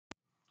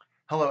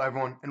Hello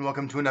everyone, and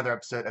welcome to another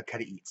episode of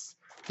Cutty Eats.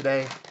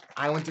 Today,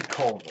 I went to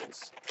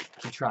Culver's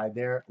to try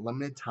their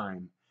limited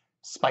time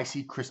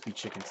spicy crispy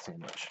chicken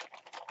sandwich.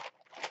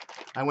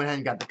 I went ahead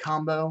and got the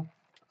combo,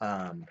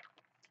 got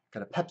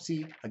a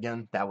Pepsi.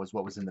 Again, that was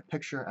what was in the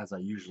picture, as I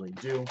usually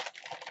do.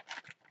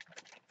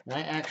 And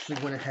I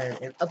actually went ahead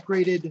and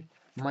upgraded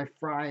my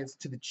fries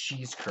to the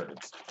cheese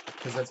curds,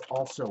 because that's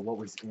also what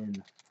was in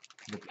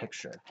the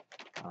picture.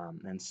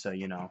 And so,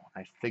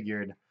 I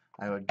figured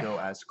I would go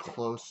as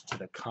close to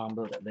the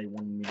combo that they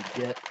wanted me to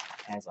get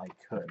as I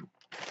could.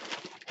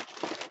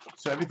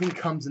 So everything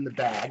comes in the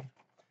bag,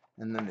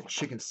 and then the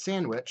chicken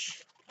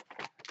sandwich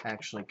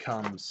actually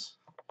comes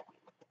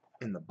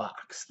in the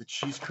box. The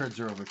cheese curds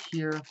are over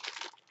here, in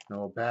a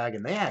little bag,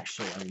 and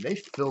they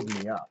filled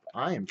me up.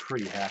 I am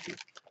pretty happy.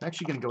 I'm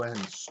actually going to go ahead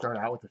and start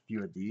out with a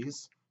few of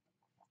these.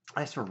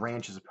 I asked for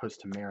ranch as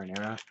opposed to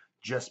marinara,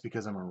 just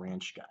because I'm a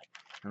ranch guy.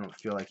 I don't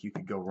feel like you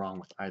could go wrong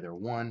with either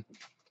one.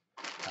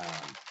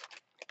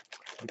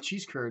 The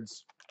cheese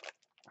curds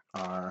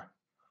are,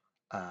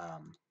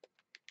 about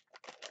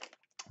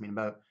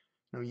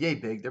yay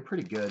big. They're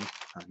pretty good,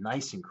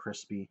 nice and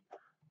crispy.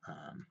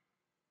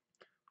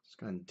 Just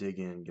gonna dig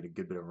in and get a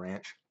good bit of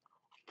ranch.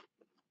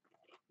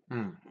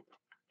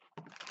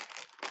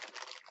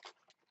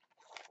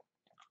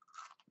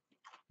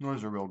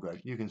 Those are real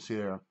good. You can see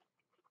they're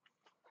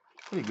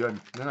pretty good.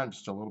 They're not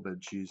just a little bit of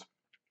cheese.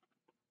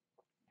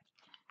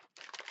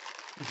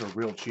 These are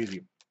real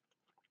cheesy.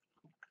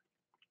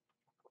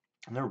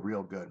 And they're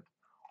real good.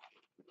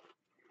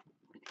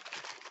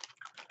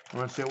 I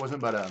want to say it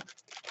wasn't but a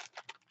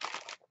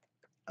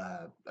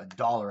 $1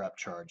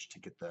 upcharge to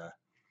get the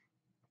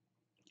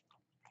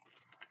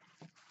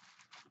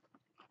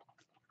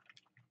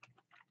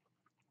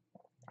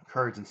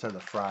curds instead of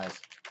the fries.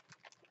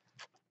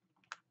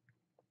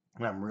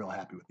 And I'm real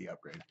happy with the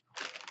upgrade.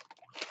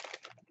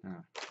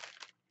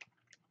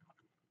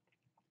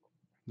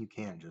 You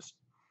can just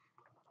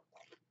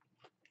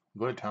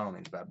go to town on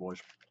these bad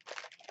boys.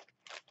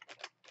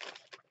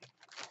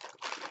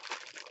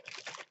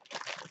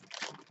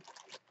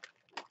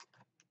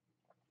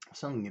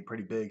 Some can get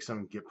pretty big, some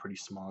can get pretty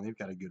small. They've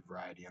got a good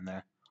variety in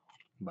there,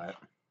 but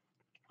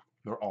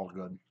they're all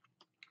good.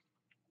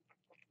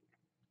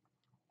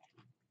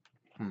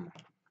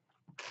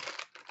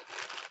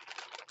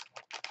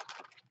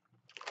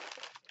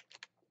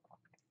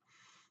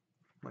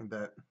 Like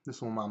that.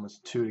 This one mom was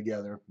 2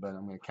 together, but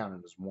I'm going to count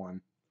it as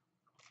 1.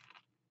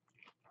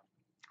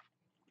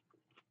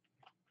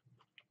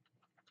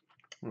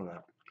 Look at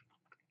that.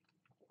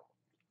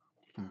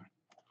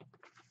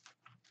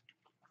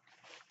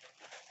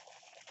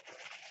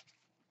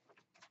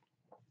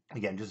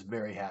 Again, just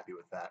very happy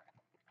with that.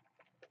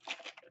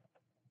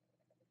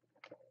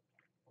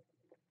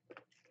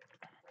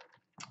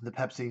 The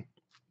Pepsi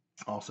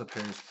also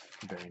pairs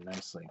very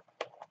nicely.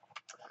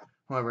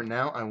 However,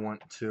 now I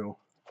want to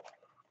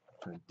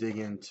dig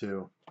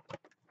into,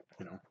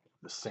 the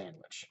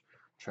sandwich.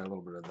 Try a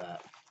little bit of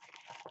that.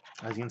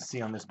 As you can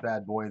see on this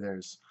bad boy,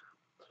 there's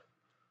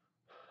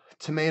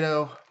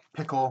tomato,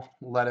 pickle,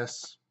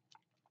 lettuce.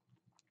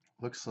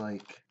 Looks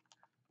like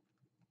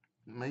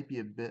it might be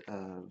a bit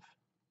of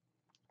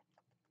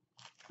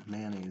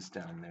mayonnaise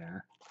down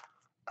there.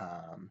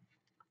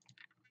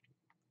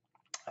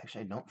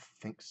 Actually, I don't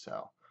think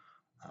so.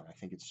 I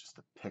think it's just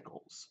the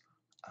pickles.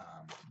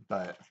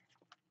 But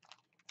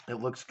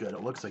it looks good.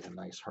 It looks like a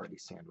nice hearty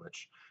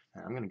sandwich.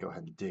 And I'm going to go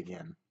ahead and dig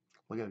in.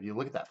 If you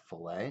look at that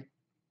fillet,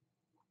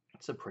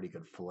 it's a pretty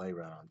good fillet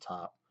right on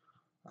top.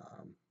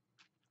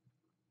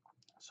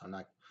 So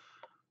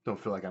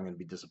don't feel like I'm going to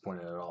be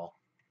disappointed at all.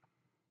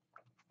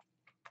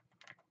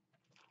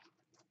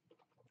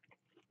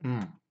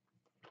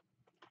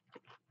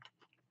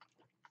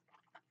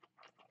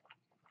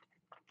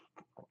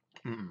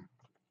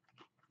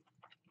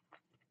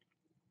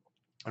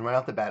 And right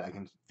off the bat, I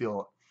can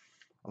feel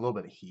a little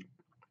bit of heat.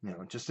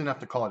 Just enough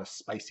to call it a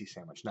spicy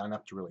sandwich, not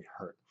enough to really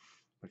hurt.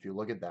 But if you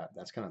look at that,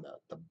 that's kind of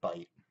the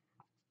bite.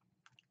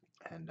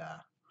 And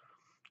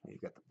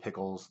you've got the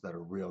pickles that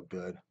are real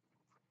good.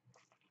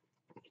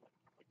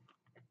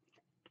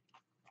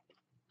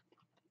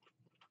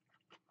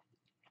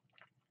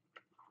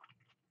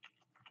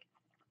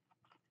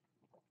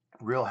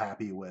 Real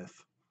happy with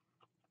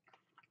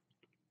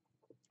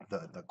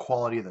the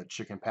quality of the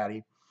chicken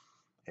patty.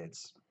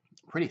 It's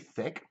pretty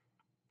thick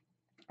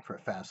for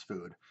fast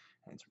food.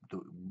 And it's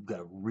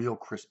got a real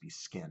crispy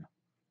skin.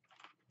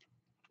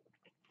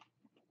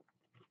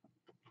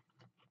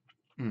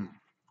 And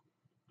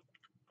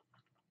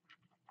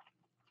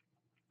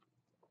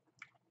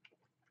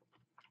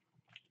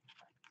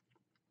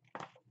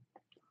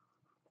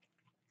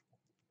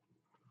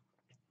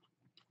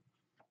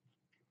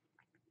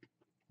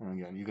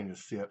again, you can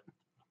just see it.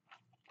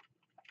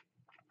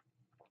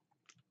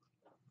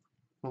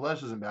 The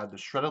lettuce isn't bad. The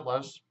shredded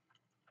lettuce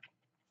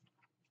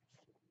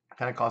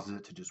kind of causes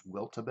it to just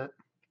wilt a bit.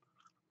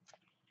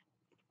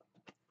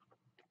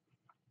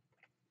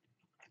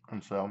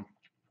 And so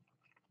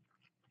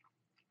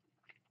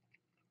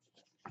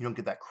you don't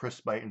get that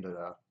crisp bite into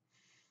a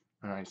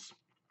nice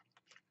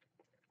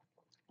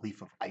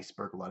leaf of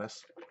iceberg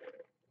lettuce.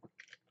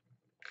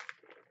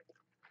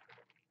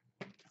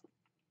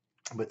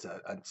 But it's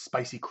a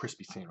spicy,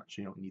 crispy sandwich.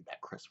 You don't need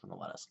that crisp from the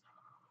lettuce.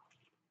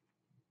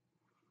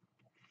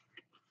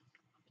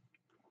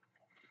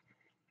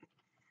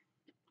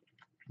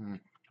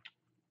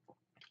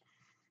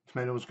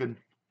 Tomato was good.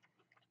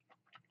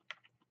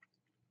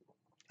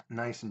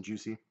 Nice and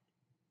juicy.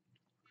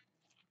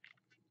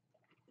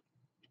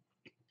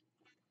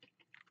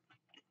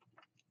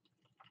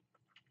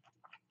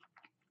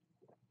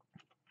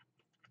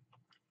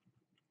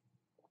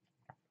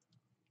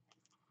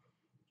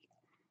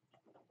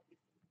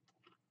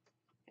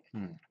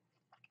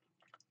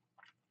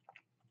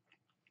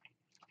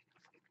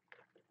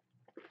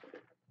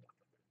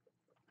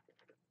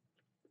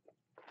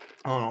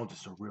 Oh no,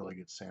 just a really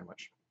good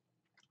sandwich.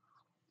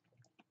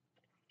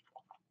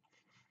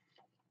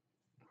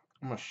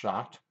 I'm almost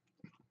shocked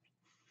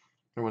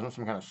there wasn't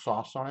some kind of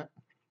sauce on it.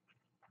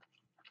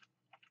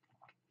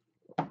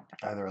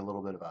 Either a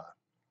little bit of a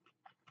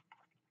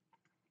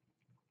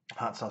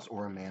hot sauce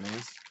or a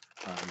mayonnaise.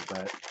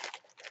 But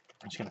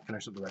I'm just gonna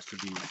finish up the rest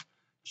of these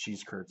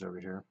cheese curds over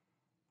here.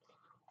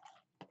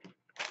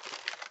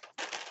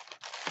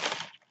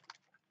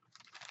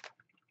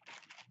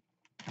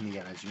 And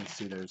again, as you can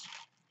see, there's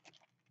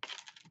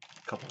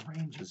a couple of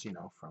ranges, you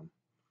know, from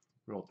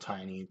real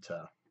tiny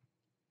to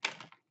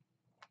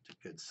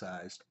good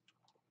sized.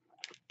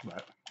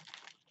 But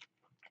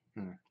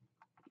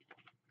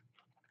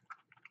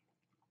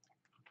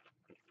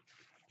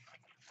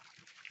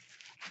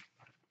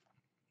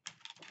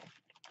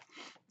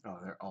oh,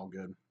 they're all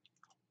good.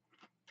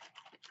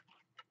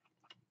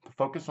 The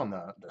focus on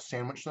the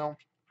sandwich though,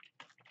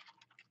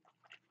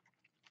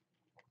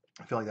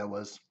 I feel like that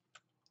was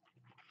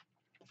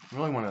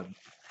really one of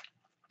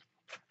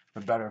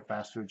the better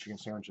fast food chicken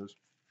sandwiches.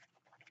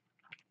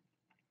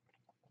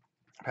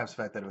 Perhaps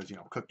the fact that it was, you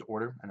know, cooked to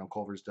order. I know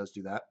Culver's does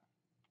do that.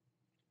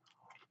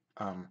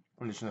 In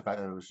addition to the fact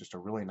that it was just a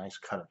really nice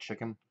cut of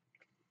chicken.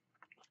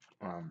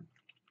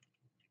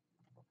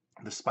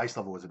 The spice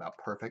level was about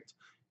perfect,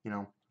 you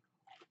know,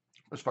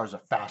 as far as a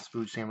fast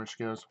food sandwich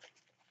goes.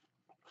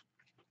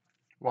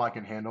 Well, I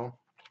can handle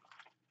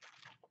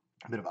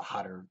a bit of a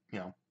hotter, you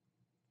know,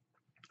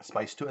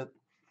 spice to it.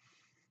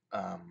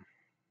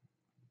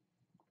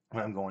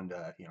 When I'm going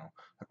to, you know,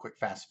 a quick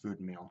fast food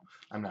meal,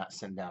 I'm not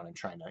sitting down and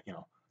trying to, you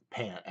know,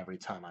 pant every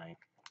time I'm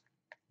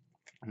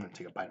going to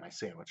take a bite of my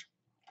sandwich.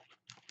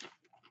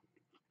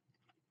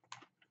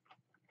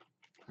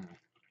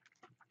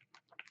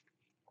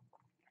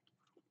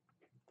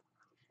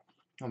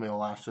 Let me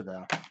last of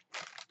the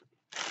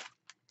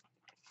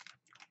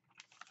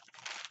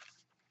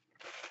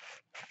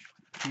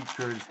cheese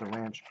curds, the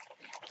ranch.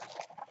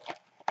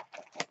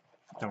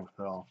 Done with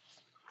it all.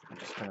 I'll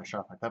just finish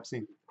off my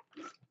Pepsi.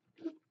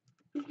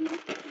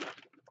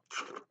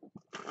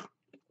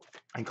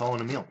 And call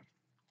it a meal.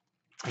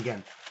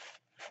 Again,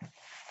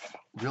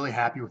 really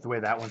happy with the way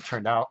that one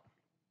turned out.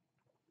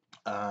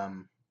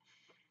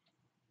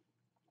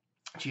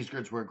 Cheese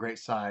curds were a great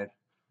side.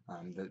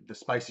 The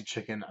spicy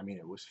chicken, I mean,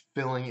 it was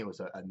filling. It was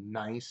a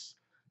nice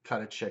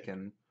cut of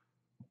chicken.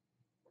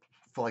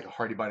 Felt like a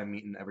hearty bite of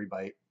meat in every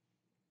bite.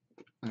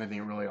 And I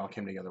think it really all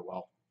came together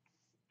well.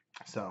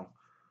 So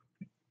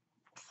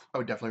I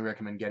would definitely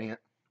recommend getting it.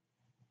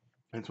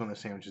 It's one of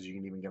the sandwiches you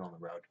can even get on the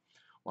road.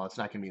 While it's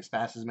not going to be as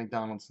fast as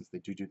McDonald's, since they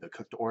do the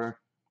cook to order,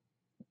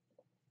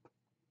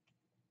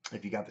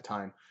 if you got the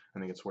time, I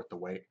think it's worth the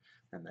wait.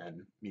 And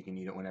then you can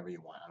eat it whenever you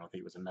want. I don't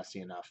think it was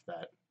messy enough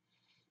that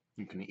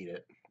you can eat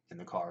it in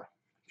the car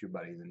with your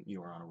buddies and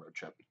you are on a road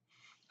trip.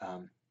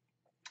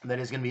 That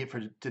is going to be it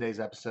for today's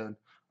episode.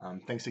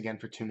 Thanks again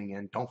for tuning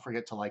in. Don't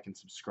forget to like and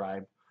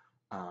subscribe.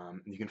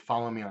 You can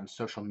follow me on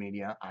social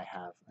media. I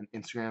have an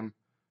Instagram,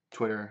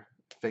 Twitter,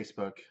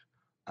 Facebook,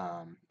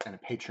 and a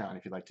Patreon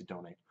if you'd like to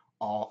donate,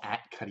 all at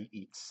Cutty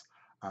Eats.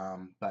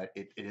 But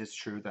it is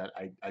true that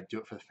I do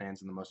it for the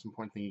fans, and the most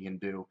important thing you can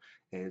do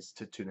is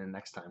to tune in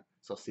next time.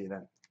 So I'll see you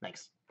then.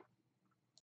 Thanks.